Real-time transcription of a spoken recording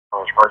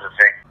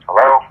Emergency.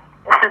 Hello?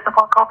 This is the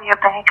Wachovia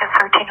Bank at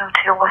 1302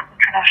 West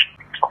International.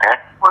 Okay.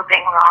 We're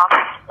being robbed.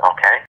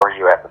 Okay. Where are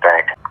you at the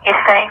bank? He's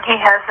saying he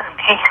has a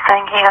tape. He's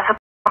saying he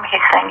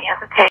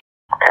has a tape.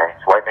 Okay.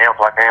 It's white male,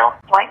 black male?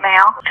 White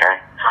male. Okay.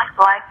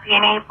 Black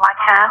beanie, black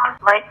hat,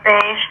 light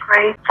beige,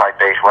 gray Light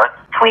beige what?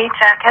 tweed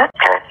jacket.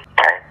 Okay.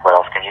 Okay. What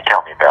else can you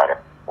tell me about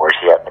it? Where's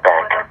he at in the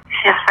bank?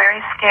 He's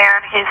very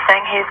scared. He's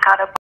saying he's got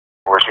a...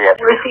 Where's he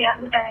at? Where's he at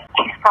in the bank?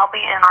 He's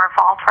probably in our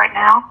vault right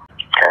now.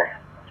 Okay.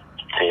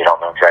 So you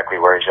don't know exactly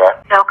where he's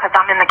at? No, because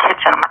I'm in the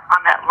kitchen.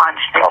 I'm at lunch.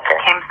 They Okay.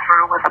 came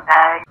through with a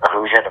bag.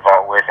 Who's in the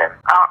vault with him?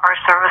 Our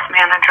service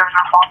manager and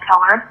our vault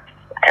teller.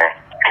 Okay.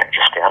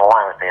 Just stay on the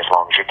line with me as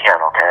long as you can,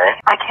 okay?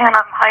 I can't.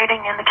 I'm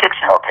hiding in the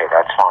kitchen. Okay,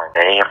 that's fine.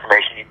 Any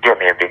information you can give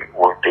me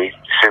would be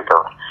super.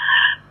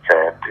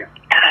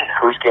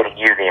 Who's getting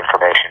you the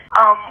information?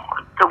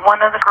 The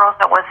one of the girls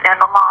that was in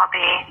the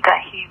lobby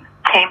that he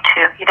came to.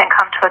 He didn't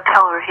come to a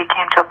teller. He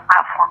came to a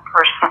platform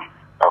person.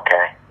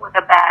 Okay. With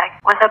a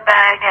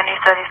bag, and he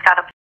said he's got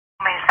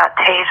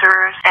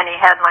tasers, and he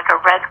had like a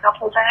red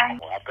duffel bag.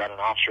 Well, I've got an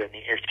officer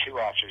two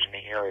officers in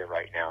the area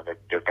right now that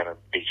they're going to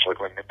be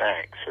circling the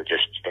bank. So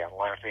just stay on the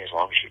line with me as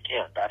long as you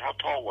can. About how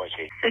tall was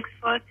he? 6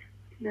 foot,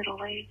 middle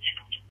age.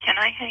 Can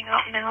I hang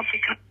up now?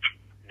 Because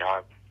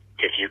No,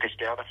 if you can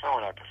stay on the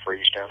phone, I prefer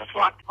you stay on the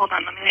phone. hold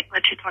on, let me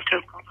let you talk to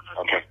his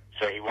girlfriend. Okay.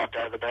 So he walked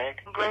out of the bank?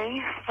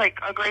 Gray, like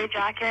a gray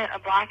jacket, a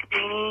black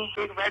beanie,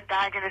 big red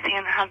bag in his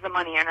hand that has the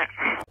money in it.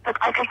 Look,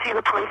 I can see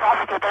the police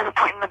officer. They're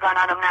pointing the gun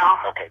at him now.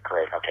 Okay,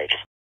 great. Okay,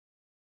 just